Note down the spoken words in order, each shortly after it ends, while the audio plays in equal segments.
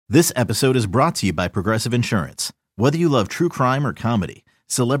This episode is brought to you by Progressive Insurance. Whether you love true crime or comedy,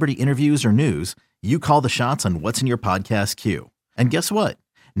 celebrity interviews or news, you call the shots on what's in your podcast queue. And guess what?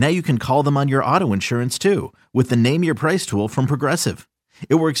 Now you can call them on your auto insurance too with the Name Your Price tool from Progressive.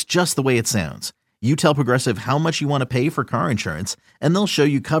 It works just the way it sounds. You tell Progressive how much you want to pay for car insurance, and they'll show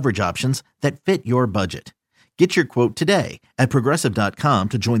you coverage options that fit your budget. Get your quote today at Progressive.com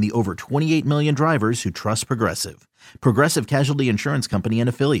to join the over 28 million drivers who trust Progressive. Progressive Casualty Insurance Company and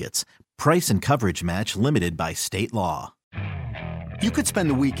Affiliates. Price and coverage match limited by state law. You could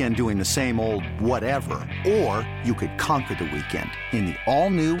spend the weekend doing the same old whatever, or you could conquer the weekend in the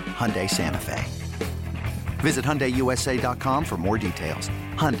all-new Hyundai Santa Fe. Visit HyundaiUSA.com for more details.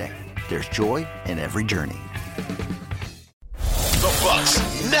 Hyundai, there's joy in every journey. The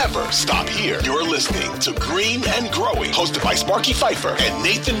Bucks never stop here. You're listening to Green and Growing, hosted by Sparky Pfeiffer and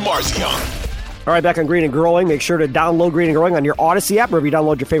Nathan Marzion. All right, back on Green and Growing. Make sure to download Green and Growing on your Odyssey app, wherever you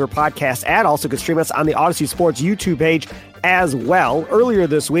download your favorite podcast at. Also, can stream us on the Odyssey Sports YouTube page as well. Earlier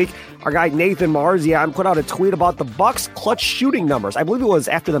this week, our guy Nathan Marzion put out a tweet about the Bucks' clutch shooting numbers. I believe it was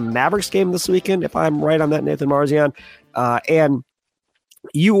after the Mavericks game this weekend, if I'm right on that, Nathan Marzion. And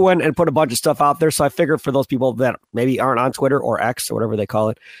you went and put a bunch of stuff out there, so I figured for those people that maybe aren't on Twitter or X or whatever they call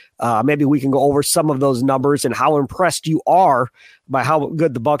it, maybe we can go over some of those numbers and how impressed you are by how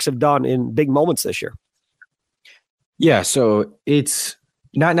good the Bucks have done in big moments this year. Yeah, so it's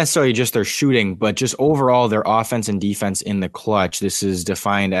not necessarily just their shooting, but just overall their offense and defense in the clutch. This is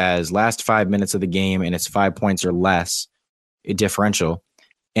defined as last 5 minutes of the game, and it's 5 points or less a differential.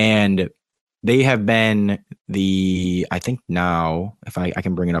 And they have been I think now, if I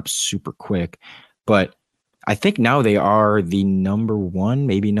can bring it up super quick, but I think now they are the number one,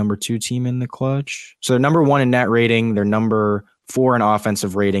 maybe number two team in the clutch. So they're number one in net rating, they're number 4 in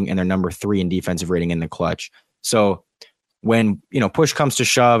offensive rating, and they're number 3 in defensive rating in the clutch. So when, push comes to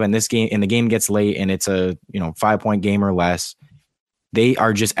shove and the game gets late and it's a, 5-point game or less, they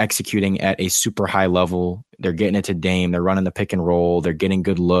are just executing at a super high level. They're getting it to Dame. They're running the pick and roll. They're getting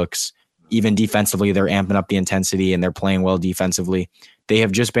good looks. Even defensively, they're amping up the intensity and they're playing well defensively. They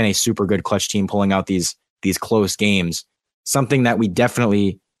have just been a super good clutch team pulling out these close games, something that we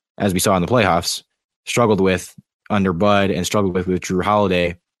definitely, as we saw in the playoffs, struggled with under Bud and struggled with Drew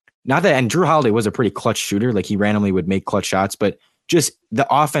Holiday. And Drew Holiday was a pretty clutch shooter. Like, he randomly would make clutch shots, but just the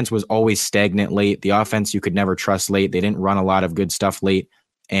offense was always stagnant late. The offense you could never trust late. They didn't run a lot of good stuff late.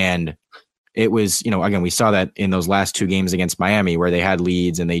 And it was, again, we saw that in those last 2 games against Miami where they had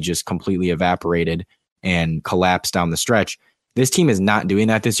leads and they just completely evaporated and collapsed down the stretch. This team is not doing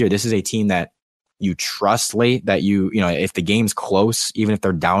that this year. This is a team that you trust late, that if the game's close, even if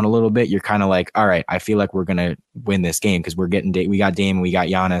they're down a little bit, you're kind of like, all right, I feel like we're going to win this game because we got Dame, we got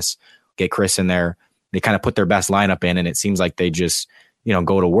Giannis, get Chris in there. They kind of put their best lineup in and it seems like they just,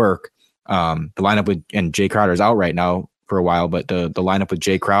 go to work. The lineup and Jay Crowder's out right now for a while, but the lineup with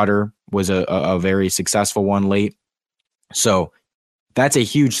Jay Crowder was a very successful one late. So that's a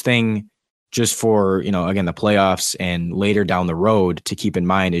huge thing just for, again, the playoffs and later down the road to keep in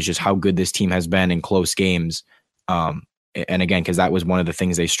mind is just how good this team has been in close games. And again, because that was one of the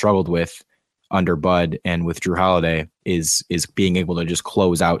things they struggled with under Bud and with Drew Holiday is being able to just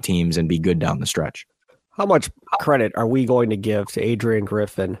close out teams and be good down the stretch. How much credit are we going to give to Adrian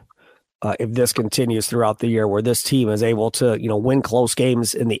Griffin if this continues throughout the year, where this team is able to, win close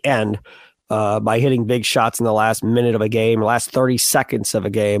games in the end by hitting big shots in the last minute of a game, last 30 seconds of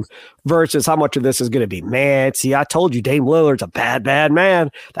a game, versus how much of this is going to be, man, see, I told you Dame Lillard's a bad man.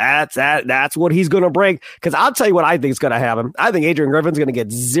 That's what he's going to bring. Because I'll tell you what I think is going to happen. I think Adrian Griffin's going to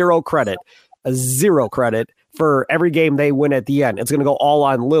get zero credit for every game they win at the end. It's going to go all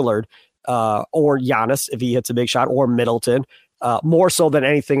on Lillard or Giannis if he hits a big shot, or Middleton. More so than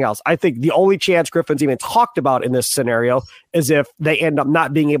anything else. I think the only chance Griffin's even talked about in this scenario is if they end up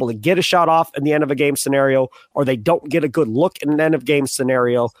not being able to get a shot off in the end of a game scenario, or they don't get a good look in an end of game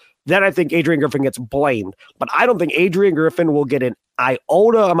scenario. Then I think Adrian Griffin gets blamed. But I don't think Adrian Griffin will get an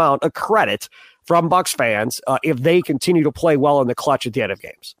iota amount of credit from Bucks fans if they continue to play well in the clutch at the end of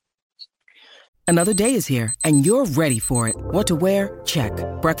games. Another day is here, and you're ready for it. What to wear? Check.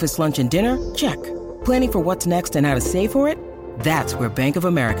 Breakfast, lunch, and dinner? Check. Planning for what's next and how to save for it? That's where Bank of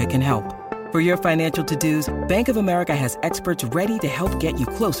America can help. For your financial to-dos, Bank of America has experts ready to help get you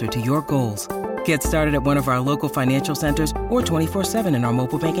closer to your goals. Get started at one of our local financial centers or 24/7 in our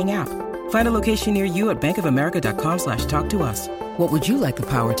mobile banking app. Find a location near you at bankofamerica.com/talktous. What would you like the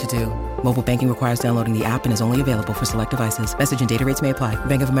power to do? Mobile banking requires downloading the app and is only available for select devices. Message and data rates may apply.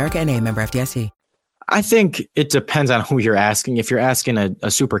 Bank of America N.A., member FDIC. I think it depends on who you're asking. If you're asking a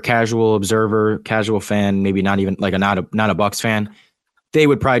super casual observer, casual fan, maybe not even like not a Bucks fan, they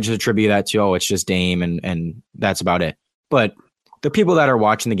would probably just attribute that to, oh, it's just Dame and that's about it. But the people that are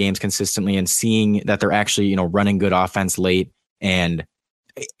watching the games consistently and seeing that they're actually, running good offense late, and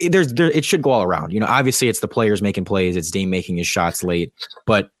it should go all around. Obviously it's the players making plays, it's Dame making his shots late,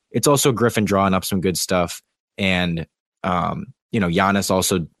 but it's also Griffin drawing up some good stuff. And, Giannis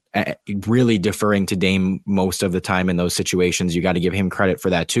also really deferring to Dame most of the time in those situations. You got to give him credit for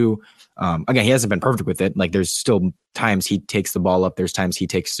that too. Again, he hasn't been perfect with it. Like, there's still times he takes the ball up. There's times he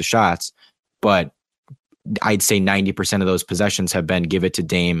takes the shots, but I'd say 90% of those possessions have been give it to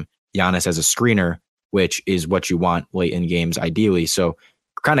Dame, Giannis as a screener, which is what you want late in games, ideally. So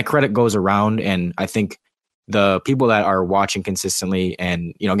kind of credit goes around. And I think the people that are watching consistently,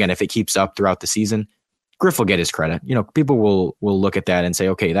 and, again, if it keeps up throughout the season, Griff will get his credit. People will look at that and say,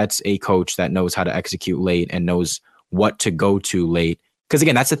 okay, that's a coach that knows how to execute late and knows what to go to late. Because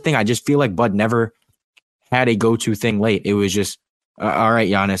again, that's the thing. I just feel like Bud never had a go-to thing late. It was just, all right,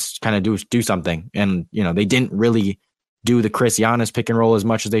 Giannis, kind of do something. And, they didn't really do the Chris Giannis pick and roll as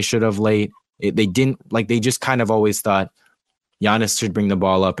much as they should have late. They just kind of always thought Giannis should bring the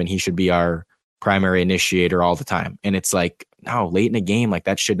ball up and he should be our primary initiator all the time. And it's like, no, late in a game, like,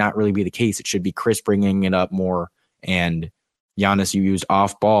 that should not really be the case. It should be Chris bringing it up more, and Giannis, you used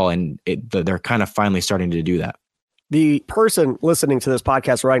off ball, and they're kind of finally starting to do that. The person listening to this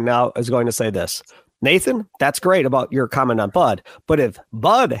podcast right now is going to say this: Nathan, that's great about your comment on Bud, but if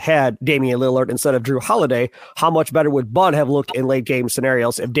Bud had Damian Lillard instead of Drew Holiday, how much better would Bud have looked in late game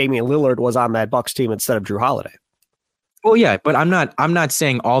scenarios if Damian Lillard was on that Bucks team instead of Drew Holiday? Well, yeah, but I'm not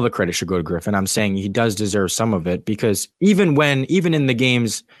saying all the credit should go to Griffin. I'm saying he does deserve some of it, because even in the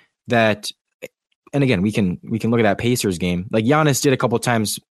games that, and again, we can look at that Pacers game, like Giannis did a couple of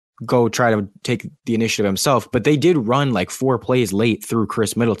times go try to take the initiative himself, but they did run like 4 plays late through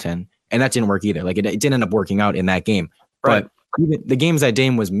Chris Middleton, and that didn't work either. Like, it didn't end up working out in that game. Right. But even the games that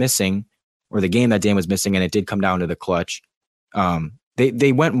Dame was missing, or the game that Dame was missing, and it did come down to the clutch,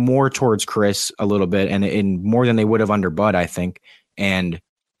 they went more towards Chris a little bit, and more than they would have under Bud, I think. And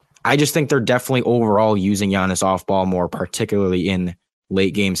I just think they're definitely overall using Giannis off ball more, particularly in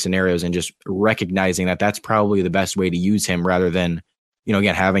late game scenarios, and just recognizing that that's probably the best way to use him, rather than,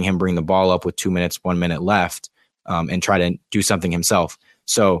 again, having him bring the ball up with 2 minutes, 1 minute left, and try to do something himself.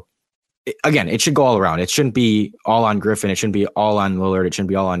 So again, it should go all around. It shouldn't be all on Griffin. It shouldn't be all on Lillard. It shouldn't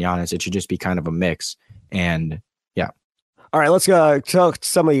be all on Giannis. It should just be kind of a mix. And yeah. All right, let's go to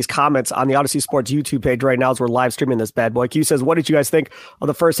some of these comments on the Odyssey Sports YouTube page right now as we're live streaming this bad boy. Q says, what did you guys think of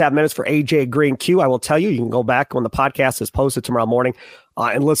the first half minutes for AJ Green? Q, I will tell you, you can go back when the podcast is posted tomorrow morning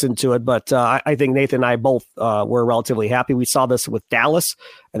and listen to it. But I think Nathan and I both were relatively happy. We saw this with Dallas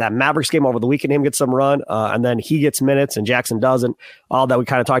and that Mavericks game over the weekend. Him get some run, and then he gets minutes and Jackson doesn't. All that we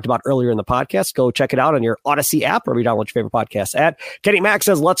kind of talked about earlier in the podcast. Go check it out on your Odyssey app, or you download your favorite podcast at. Kenny Mack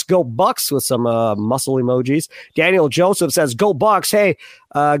says, let's go Bucks, with some muscle emojis. Daniel Joseph says, go Bucks. Hey,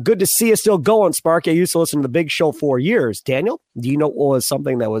 good to see you still going, Spark. I used to listen to the Big Show for years. Daniel, do you know what was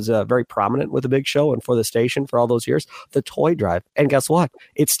something that was very prominent with the Big Show and for the station for all those years? The toy drive. And guess what?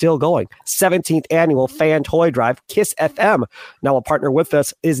 It's still going. 17th annual fan toy drive, Kiss FM. Now a partner with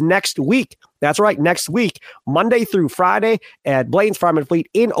us is next week. That's right, next week, Monday through Friday at Blaine's Farm and Fleet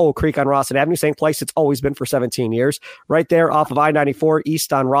in Oak Creek on Rawson Avenue, same place it's always been for 17 years, right there off of I-94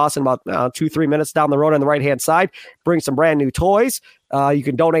 east on Rawson, about 2-3 minutes down the road on the right-hand side. Bring some brand new toys. You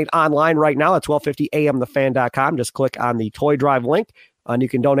can donate online right now at 1250amthefan.com. Just click on the toy drive link, and you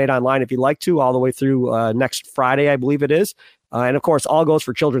can donate online if you'd like to, all the way through next Friday, I believe it is. And of course, all goes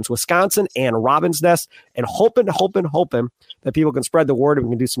for Children's Wisconsin and Robin's Nest, and hoping that people can spread the word and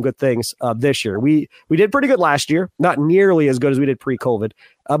we can do some good things this year. We did pretty good last year, not nearly as good as we did pre-COVID,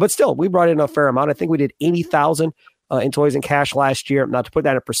 but still, we brought in a fair amount. I think we did $80,000 in toys and cash last year. Now, to put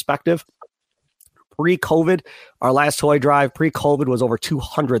that in perspective, pre-COVID, our last toy drive pre-COVID was over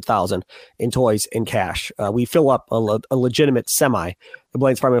 $200,000 in toys and cash. We fill up a legitimate semi the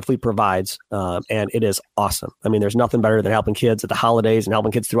Blaine's Farm and Fleet provides, and it is awesome. I mean, there's nothing better than helping kids at the holidays and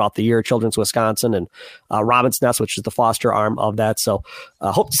helping kids throughout the year. Children's Wisconsin and Robin's Nest, which is the foster arm of that. So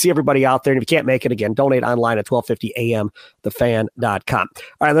hope to see everybody out there. And if you can't make it, again, donate online at 1250amthefan.com.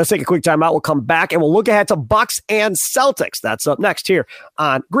 All right, let's take a quick time out. We'll come back and we'll look ahead to Bucks and Celtics. That's up next here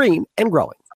on Green and Growing.